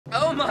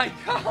Oh my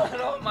god,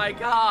 oh my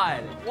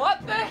god.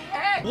 What the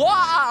heck?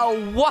 Wow,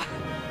 what?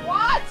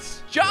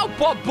 What? Joe,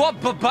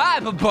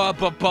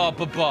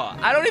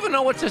 I don't even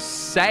know what to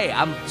say.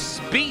 I'm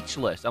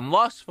speechless. I'm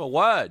lost for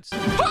words.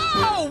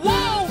 Oh,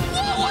 whoa,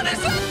 whoa, what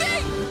is that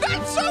thing?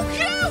 That's so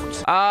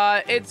cute.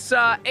 It's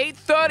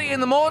 8:30 in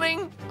the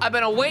morning. I've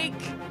been awake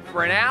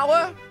for an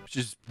hour, which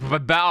is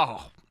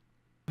about...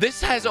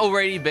 This has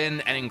already been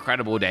an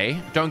incredible day.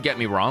 Don't get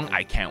me wrong.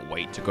 I can't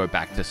wait to go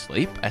back to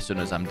sleep as soon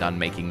as I'm done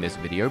making this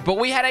video. But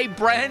we had a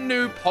brand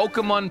new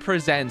Pokemon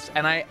Presents,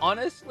 and I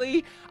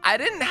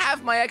didn't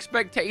have my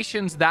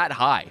expectations that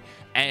high.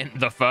 And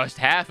the first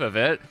half of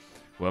it,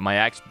 well, my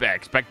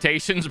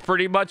expectations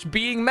pretty much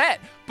being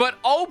met. But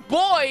oh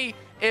boy,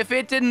 if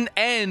it didn't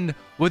end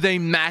with a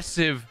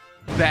massive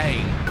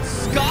bang.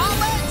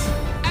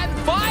 Scarlet and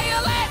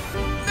Violet,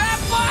 they're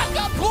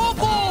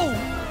Bugaboo!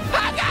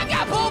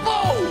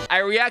 I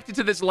reacted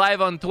to this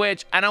live on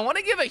Twitch, and I want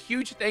to give a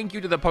huge thank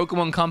you to the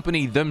Pokemon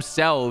Company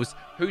themselves,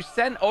 who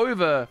sent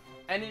over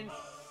an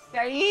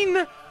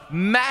insane,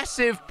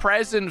 massive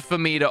present for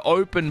me to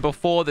open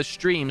before the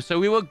stream. So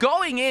we were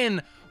going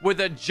in with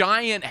a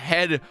giant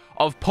head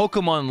of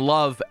Pokemon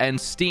love and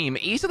steam.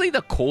 Easily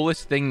the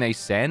coolest thing they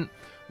sent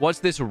was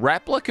this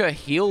replica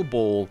heal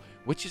ball,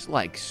 which is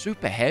like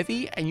super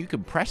heavy, and you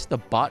can press the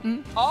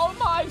button. Oh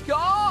my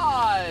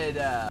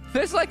god!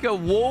 There's like a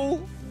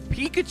wool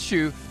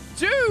Pikachu.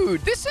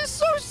 Dude, this is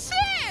so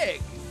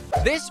sick!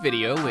 This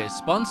video is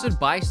sponsored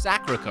by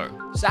Sakriko.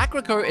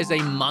 Sakriko is a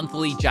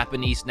monthly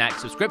Japanese snack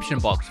subscription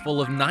box full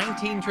of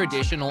 19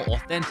 traditional,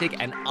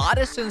 authentic, and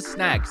artisan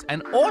snacks,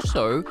 and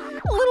also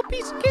a little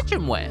piece of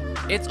kitchenware.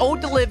 It's all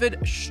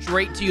delivered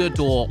straight to your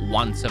door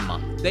once a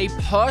month. They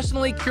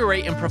personally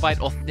curate and provide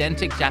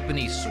authentic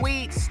Japanese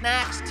sweets,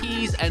 snacks,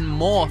 teas, and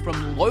more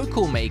from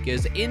local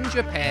makers in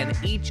Japan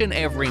each and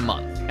every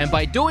month. And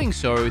by doing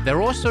so,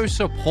 they're also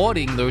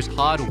supporting those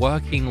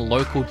hard-working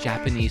local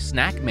Japanese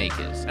snack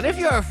makers. And if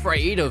you're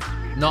afraid of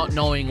not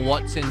knowing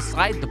what's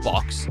inside the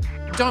box,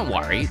 don't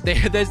worry.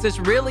 There's this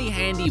really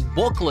handy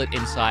booklet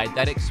inside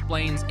that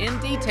explains in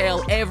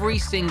detail every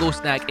single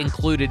snack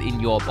included in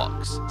your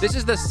box. This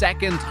is the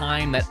second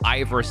time that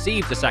I've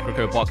received a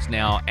Sakriko box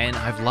now, and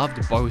I've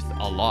loved both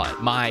a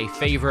lot. My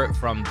favorite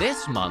from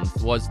this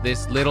month was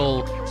this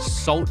little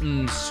salt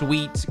and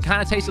sweet,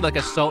 kind of tasted like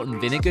a salt and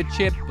vinegar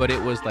chip, but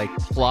it was like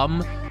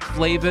plum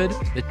flavored.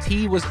 The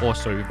tea was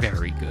also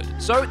very good.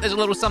 So there's a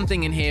little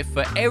something in here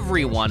for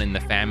everyone in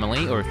the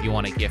family, or if you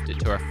want to gift it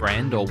to a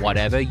friend or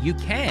whatever, you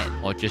can.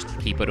 Or just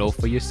keep it all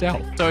for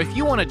yourself. So if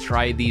you want to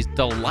try these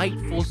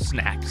delightful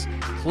snacks,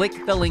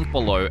 click the link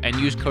below and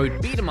use code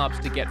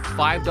BeatEmUps to get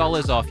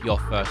 $5 off your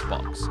first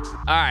box.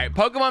 All right,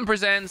 Pokemon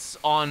Presents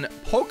on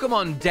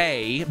Pokemon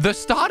Day. The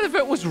start of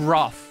it was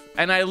rough,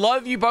 and I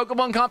love you,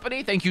 Pokemon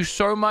Company. Thank you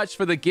so much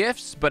for the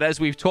gifts, but as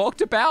we've talked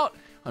about,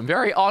 I'm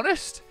very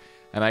honest.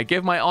 And I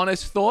give my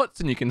honest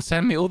thoughts, and you can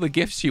send me all the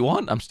gifts you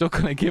want. I'm still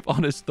going to give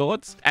honest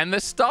thoughts. And the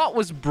start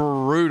was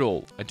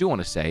brutal. I do want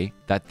to say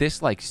that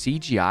this like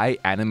CGI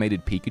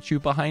animated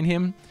Pikachu behind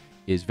him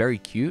is very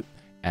cute.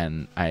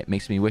 And it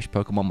makes me wish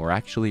Pokemon were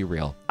actually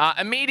real.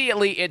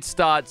 Immediately, it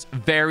starts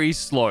very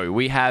slow.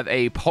 We have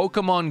a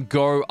Pokemon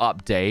Go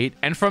update.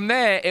 And from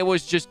there, it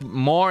was just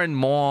more and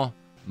more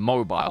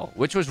mobile,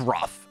 which was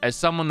rough as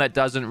someone that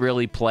doesn't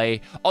really play.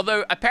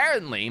 Although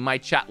apparently my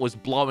chat was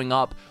blowing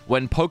up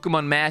when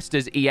Pokemon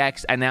Masters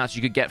EX announced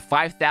you could get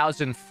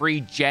 5,000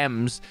 free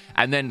gems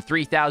and then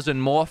 3,000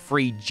 more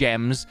free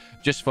gems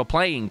just for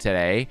playing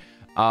today,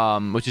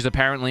 which is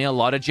apparently a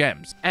lot of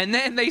gems. And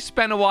then they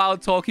spent a while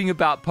talking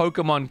about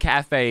Pokemon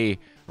Cafe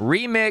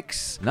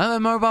Remix, another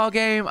mobile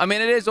game. I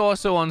mean, it is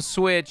also on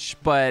Switch,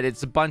 but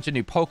it's a bunch of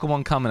new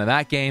Pokemon coming to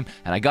that game.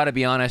 And I gotta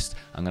be honest,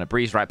 I'm gonna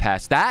breeze right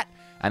past that.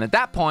 And at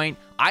that point,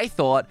 I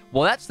thought,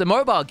 well, that's the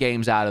mobile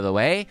games out of the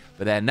way.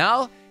 But then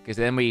no, because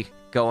then we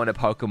go into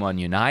Pokemon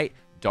Unite.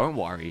 Don't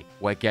worry,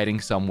 we're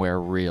getting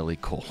somewhere really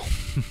cool.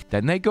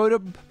 Then they go to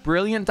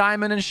Brilliant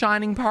Diamond and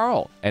Shining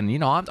Pearl. And, you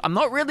know, I'm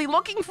not really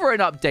looking for an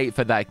update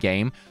for that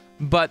game,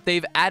 but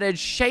they've added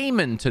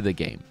Shaman to the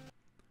game.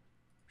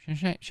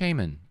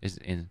 Shaman is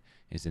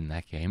in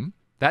that game.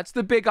 That's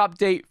the big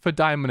update for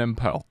Diamond and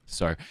Pearl.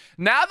 So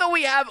now that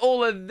we have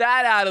all of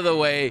that out of the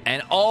way,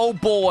 and oh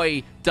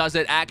boy, does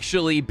it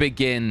actually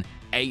begin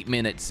 8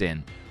 minutes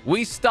in.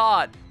 We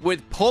start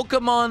with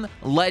Pokemon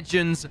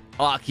Legends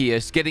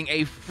Arceus getting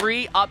a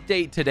free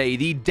update today,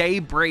 the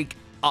Daybreak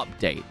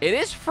update. It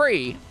is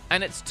free,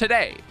 and it's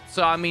today.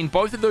 So, I mean,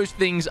 both of those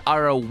things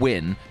are a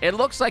win. It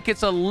looks like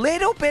it's a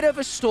little bit of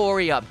a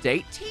story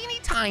update, teeny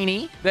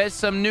tiny. There's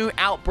some new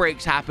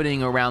outbreaks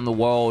happening around the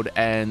world,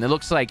 and it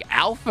looks like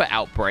alpha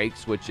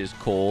outbreaks, which is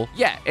cool.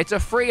 Yeah, it's a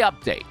free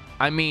update.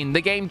 I mean, the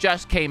game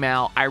just came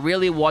out. I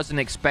really wasn't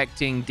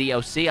expecting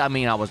DLC. I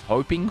mean, I was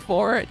hoping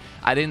for it.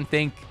 I didn't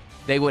think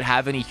they would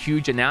have any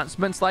huge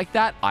announcements like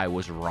that. I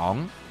was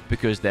wrong,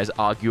 because there's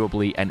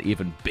arguably an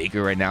even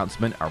bigger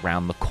announcement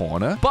around the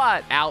corner.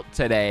 But out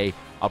today,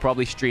 I'll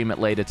probably stream it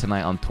later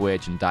tonight on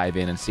Twitch and dive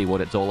in and see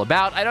what it's all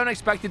about. I don't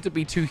expect it to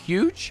be too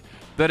huge,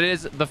 that it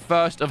is the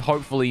first of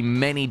hopefully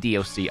many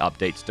DLC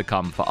updates to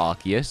come for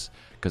Arceus,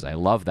 because I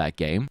love that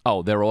game.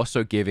 Oh, they're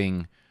also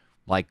giving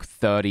like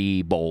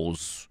 30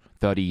 balls.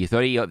 30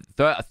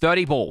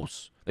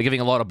 balls. They're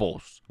giving a lot of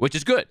balls, which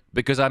is good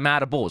because I'm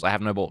out of balls. I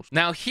have no balls.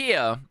 Now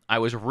here, I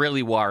was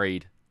really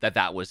worried that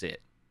that was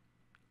it.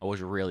 I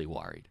was really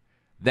worried.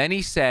 Then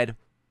he said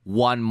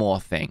one more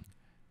thing.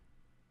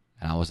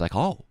 And I was like,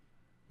 oh,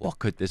 what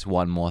could this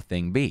one more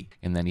thing be?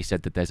 And then he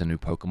said that there's a new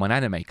Pokemon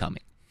anime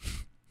coming.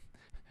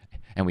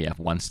 And we have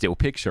one still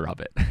picture of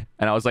it.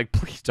 And I was like,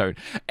 please don't.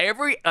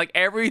 Every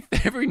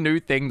new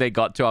thing they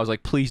got to, I was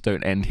like, please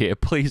don't end here.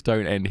 Please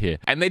don't end here.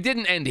 And they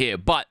didn't end here,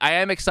 but I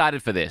am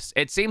excited for this.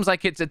 It seems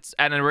like it's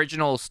an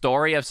original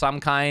story of some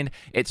kind.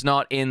 It's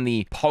not in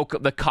the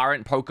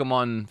current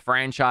Pokemon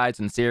franchise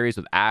and series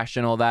with Ash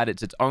and all that.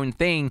 It's its own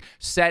thing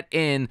set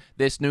in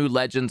this new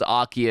Legends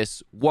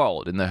Arceus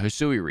world in the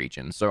Hisui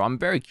region. So I'm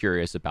very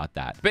curious about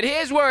that. But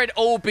here's where it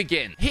all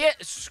begins. Here,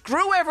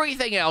 screw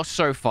everything else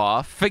so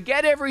far.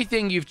 Forget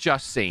everything you've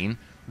just seen.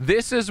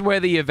 This is where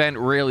the event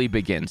really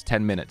begins,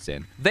 10 minutes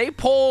in. They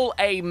pull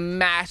a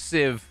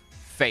massive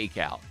fake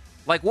out.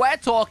 Like, we're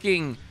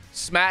talking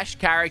Smash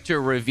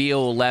character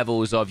reveal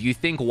levels of you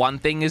think one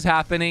thing is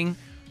happening,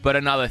 but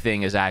another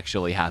thing is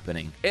actually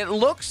happening. It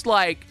looks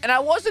like, and I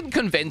wasn't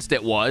convinced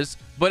it was,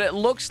 but it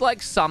looks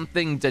like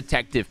something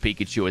Detective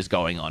Pikachu is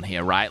going on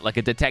here, right? Like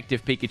a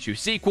Detective Pikachu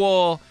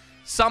sequel,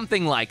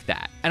 something like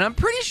that. And I'm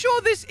pretty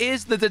sure this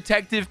is the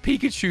Detective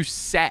Pikachu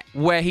set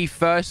where he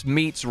first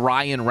meets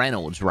Ryan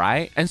Reynolds,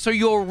 right? And so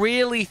you're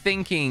really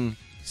thinking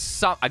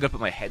I gotta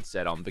put my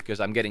headset on because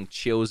I'm getting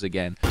chills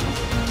again.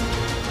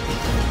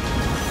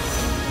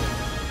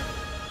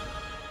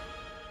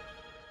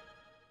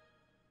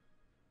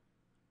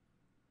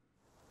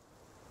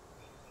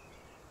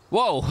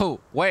 Whoa,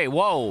 wait,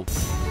 whoa.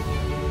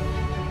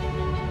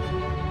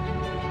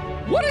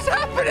 What is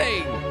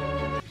happening?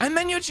 And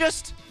then you're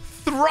just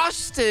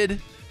thrusted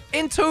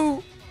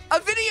into a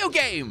video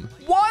game.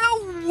 What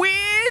a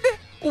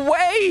weird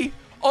way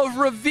of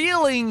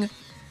revealing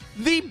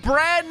the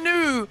brand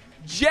new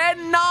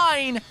Gen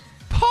 9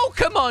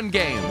 Pokemon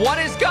game. What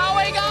is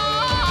going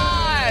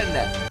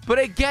on? But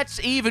it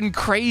gets even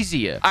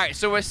crazier. All right,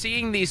 so we're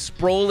seeing these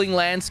sprawling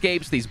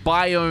landscapes, these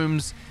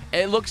biomes.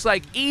 It looks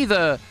like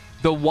either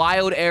the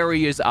wild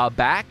areas are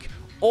back,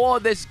 or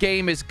this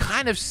game is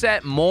kind of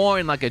set more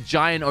in like a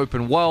giant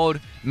open world.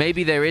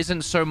 Maybe there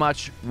isn't so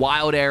much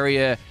wild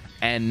area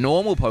and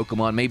normal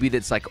Pokemon. Maybe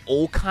that's like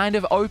all kind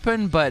of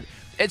open, but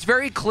it's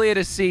very clear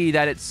to see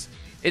that it's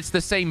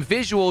the same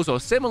visuals or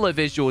similar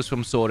visuals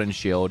from Sword and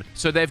Shield.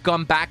 So they've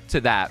gone back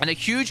to that. And a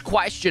huge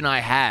question I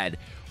had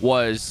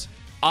was,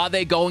 are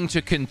they going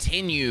to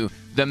continue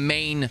the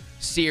main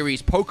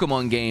series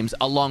Pokemon games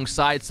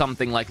alongside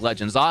something like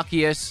Legends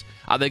Arceus?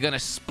 Are they going to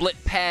split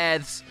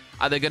paths?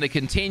 Are they going to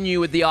continue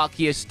with the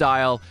Arceus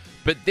style?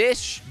 But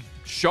this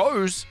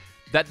shows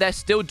that they're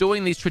still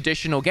doing these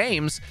traditional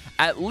games,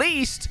 at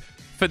least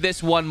for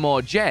this one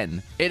more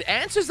gen. It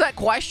answers that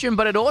question,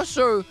 but it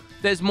also,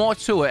 there's more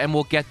to it, and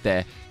we'll get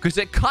there. Because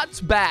it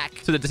cuts back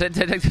to the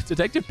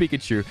Detective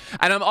Pikachu.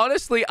 And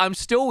I'm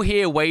still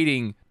here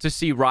waiting to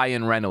see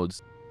Ryan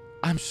Reynolds.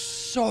 I'm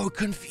so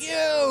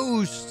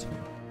confused.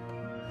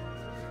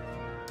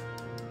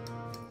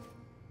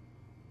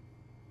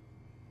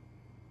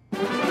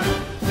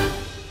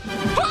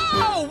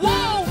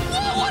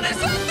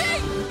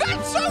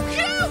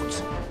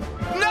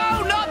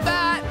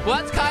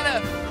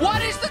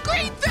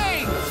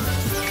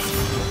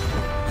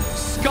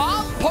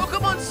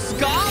 Pokemon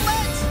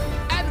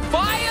Scarlet and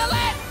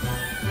Violet?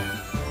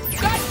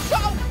 That's so...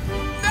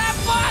 They're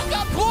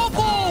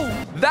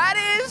Bugapoo! That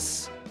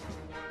is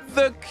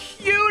the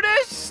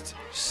cutest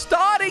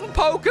starting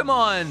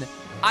Pokemon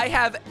I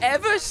have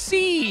ever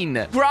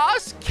seen.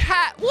 Grass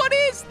Cat. What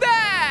is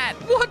that?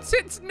 What's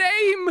its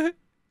name?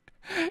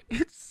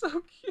 It's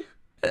so cute.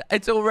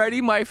 It's already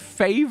my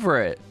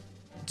favorite.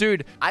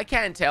 Dude, I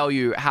can't tell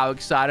you how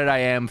excited I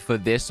am for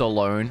this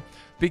alone,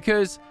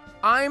 because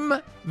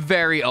I'm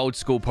very old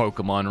school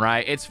Pokemon,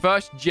 right? It's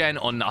first gen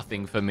or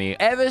nothing for me.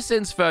 Ever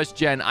since first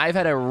gen, I've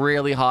had a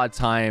really hard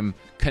time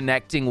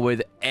connecting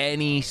with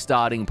any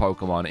starting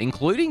Pokemon,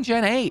 including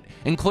Gen 8,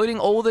 including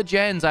all the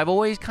gens. I've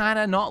always kind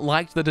of not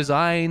liked the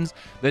designs.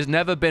 There's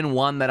never been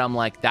one that I'm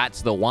like,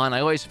 that's the one.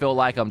 I always feel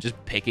like I'm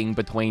just picking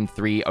between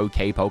 3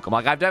 okay Pokemon.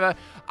 Like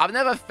I've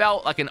never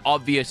felt like an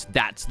obvious,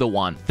 that's the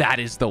one. That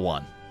is the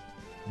one.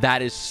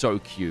 That is so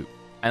cute.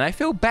 And I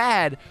feel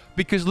bad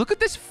because look at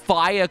this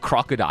fire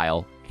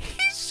crocodile.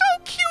 He's so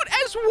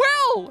cute as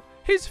well.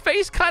 His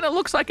face kind of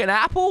looks like an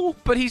apple,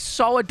 but he's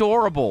so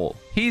adorable.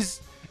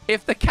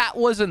 If the cat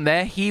wasn't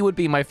there, he would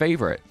be my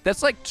favorite.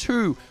 That's like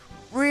 2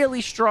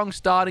 really strong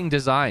starting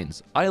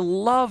designs. I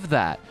love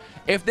that.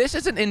 If this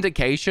is an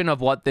indication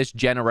of what this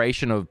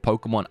generation of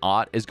Pokemon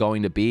art is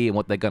going to be and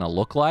what they're going to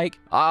look like,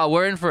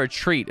 we're in for a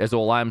treat is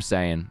all I'm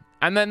saying.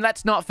 And then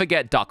let's not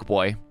forget Duck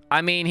Boy.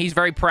 I mean, he's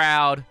very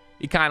proud.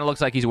 He kind of looks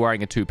like he's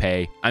wearing a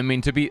toupee. I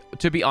mean, to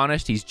be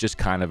honest, he's just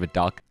kind of a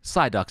duck.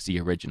 Psyduck's the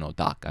original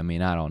duck. I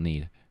mean, I don't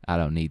need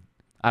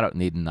I don't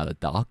need another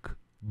duck,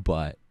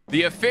 but...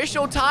 The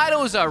official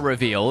titles are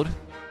revealed.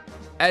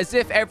 As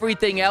if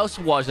everything else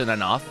wasn't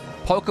enough.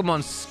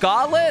 Pokemon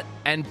Scarlet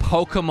and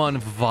Pokemon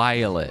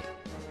Violet.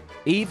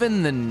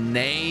 Even the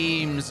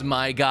names,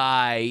 my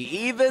guy.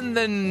 Even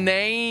the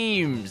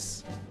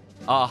names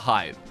are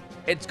hype.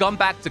 It's gone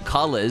back to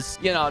colors.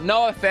 You know,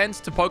 no offense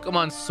to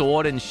Pokemon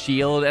Sword and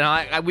Shield.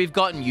 And we've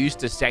gotten used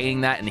to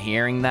saying that and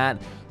hearing that.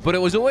 But it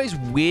was always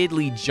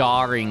weirdly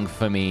jarring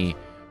for me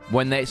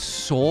when they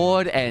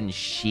Sword and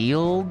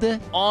Shield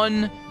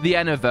on the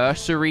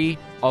anniversary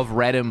of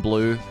Red and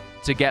Blue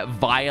to get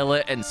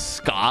Violet and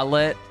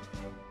Scarlet.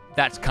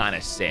 That's kind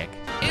of sick.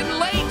 In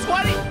late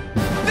 20...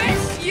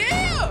 This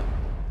year!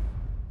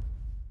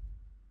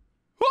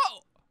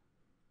 Whoa!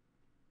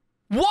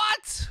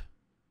 What?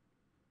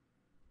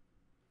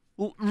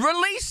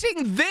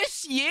 Releasing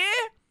this year?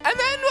 And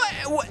then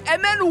what?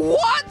 And then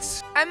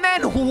what? And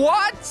then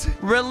what?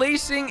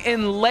 Releasing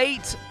in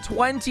late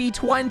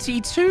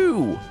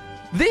 2022.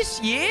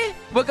 This year,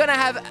 we're gonna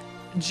have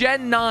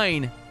Gen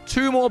 9,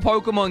 2 more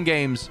Pokemon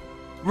games.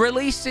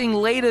 Releasing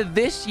later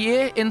this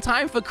year in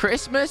time for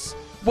Christmas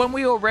when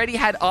we already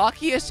had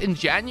Arceus in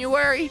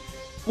January?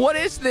 What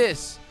is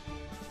this?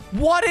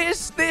 What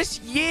is this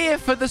year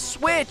for the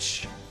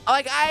Switch?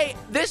 Like,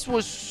 this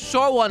was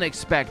so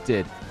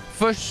unexpected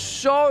for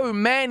so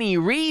many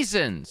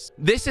reasons.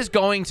 We're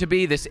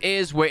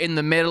in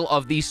the middle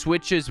of the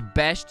Switch's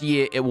best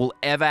year it will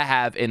ever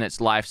have in its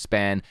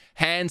lifespan.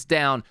 Hands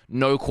down,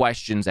 no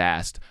questions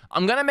asked.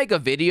 I'm gonna make a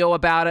video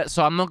about it,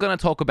 so I'm not gonna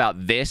talk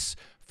about this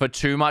for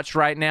too much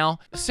right now.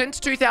 Since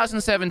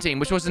 2017,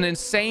 which was an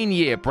insane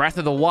year, Breath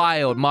of the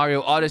Wild,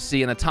 Mario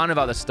Odyssey, and a ton of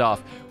other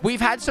stuff,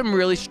 we've had some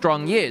really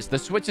strong years. The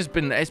Switch it's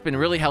been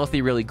really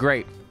healthy, really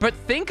great. But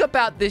think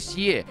about this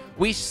year.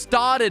 We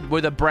started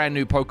with a brand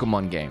new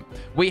Pokemon game.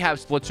 We have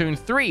Splatoon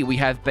 3, we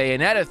have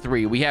Bayonetta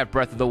 3, we have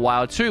Breath of the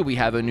Wild 2, we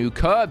have a new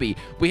Kirby,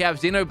 we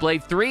have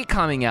Xenoblade 3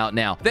 coming out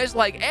now. There's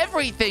like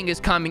everything is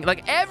coming,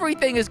 like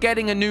everything is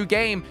getting a new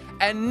game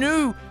and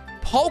new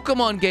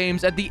Pokemon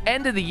games at the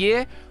end of the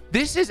year.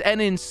 This is an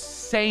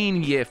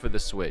insane year for the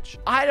Switch.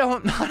 I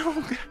don't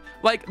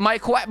like my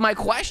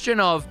question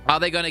of, are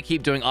they going to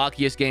keep doing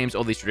Arceus games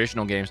or these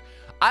traditional games?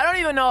 I don't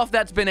even know if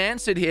that's been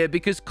answered here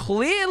because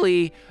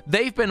clearly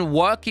they've been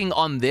working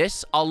on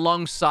this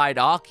alongside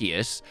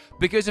Arceus,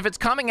 because if it's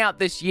coming out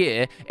this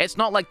year, it's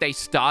not like they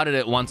started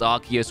it once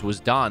Arceus was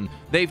done.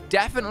 They've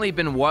definitely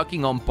been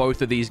working on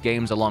both of these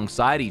games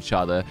alongside each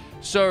other.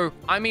 So,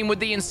 I mean,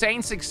 with the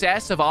insane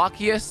success of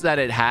Arceus that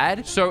it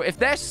had, so if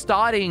they're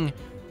starting...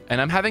 And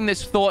I'm having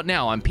this thought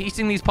now. I'm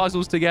piecing these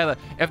puzzles together.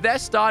 If they're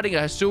starting a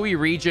Hisui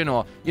region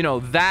or, you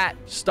know, that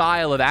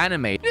style of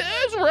anime,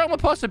 there's a realm of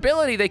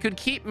possibility they could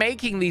keep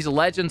making these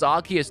Legends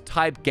Arceus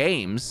type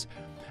games.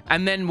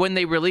 And then when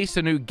they release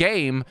a new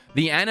game,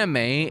 the anime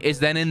is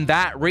then in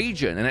that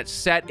region and it's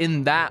set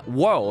in that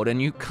world.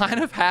 And you kind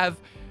of have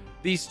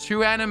these two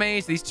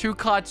animes, these two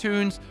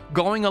cartoons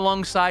going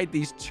alongside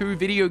these two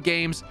video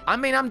games. I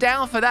mean, I'm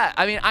down for that.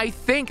 I mean, I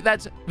think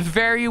that's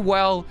very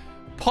well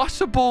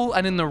possible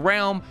and in the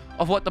realm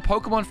of what the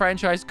Pokemon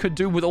franchise could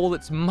do with all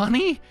its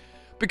money,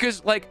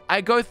 because like I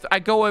go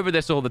over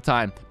this all the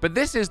time, but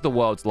this is the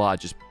world's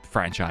largest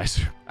franchise.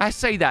 I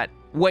say that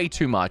way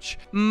too much.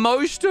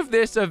 Most of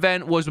this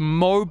event was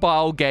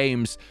mobile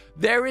games.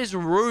 There is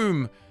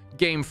room,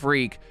 Game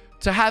Freak,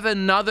 to have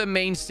another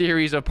main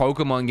series of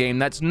Pokemon game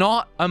that's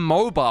not a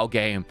mobile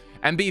game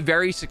and be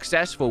very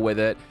successful with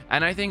it.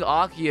 And I think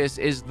Arceus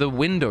is the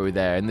window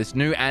there, and this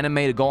new anime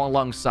to go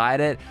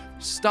alongside it.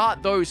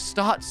 Start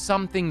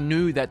something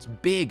new that's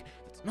big.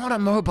 It's not a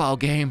mobile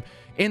game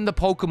in the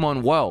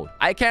Pokemon world.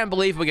 I can't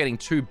believe we're getting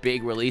 2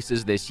 big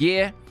releases this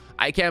year.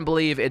 I can't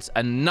believe it's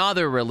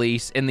another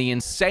release in the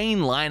insane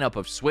lineup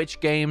of Switch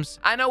games.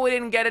 I know we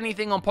didn't get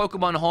anything on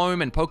Pokemon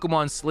Home, and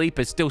Pokemon Sleep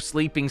is still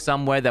sleeping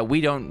somewhere that we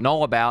don't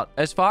know about.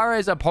 As far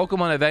as a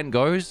Pokemon event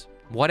goes,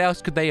 what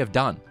else could they have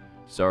done?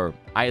 So,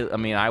 I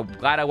mean, I'm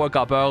glad I woke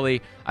up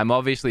early. I'm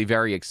obviously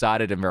very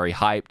excited and very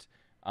hyped.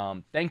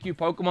 Thank you,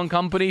 Pokemon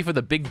Company, for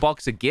the big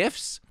box of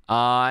gifts.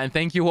 And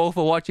thank you all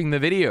for watching the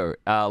video.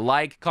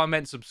 Like,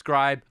 comment,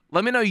 subscribe.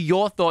 Let me know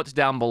your thoughts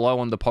down below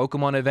on the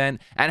Pokemon event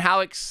and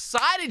how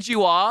excited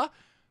you are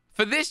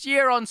for this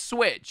year on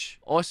Switch.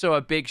 Also,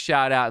 a big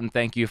shout out and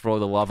thank you for all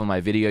the love on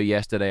my video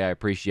yesterday. I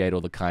appreciate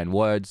all the kind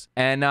words.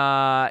 And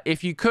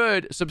if you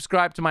could,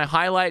 subscribe to my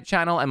highlight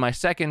channel and my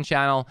second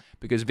channel,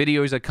 because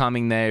videos are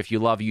coming there. If you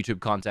love YouTube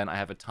content, I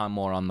have a ton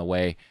more on the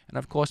way. And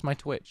of course, my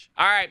Twitch.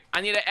 All right,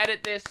 I need to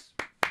edit this.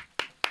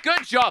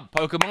 Good job,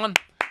 Pokemon.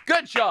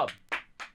 Good job.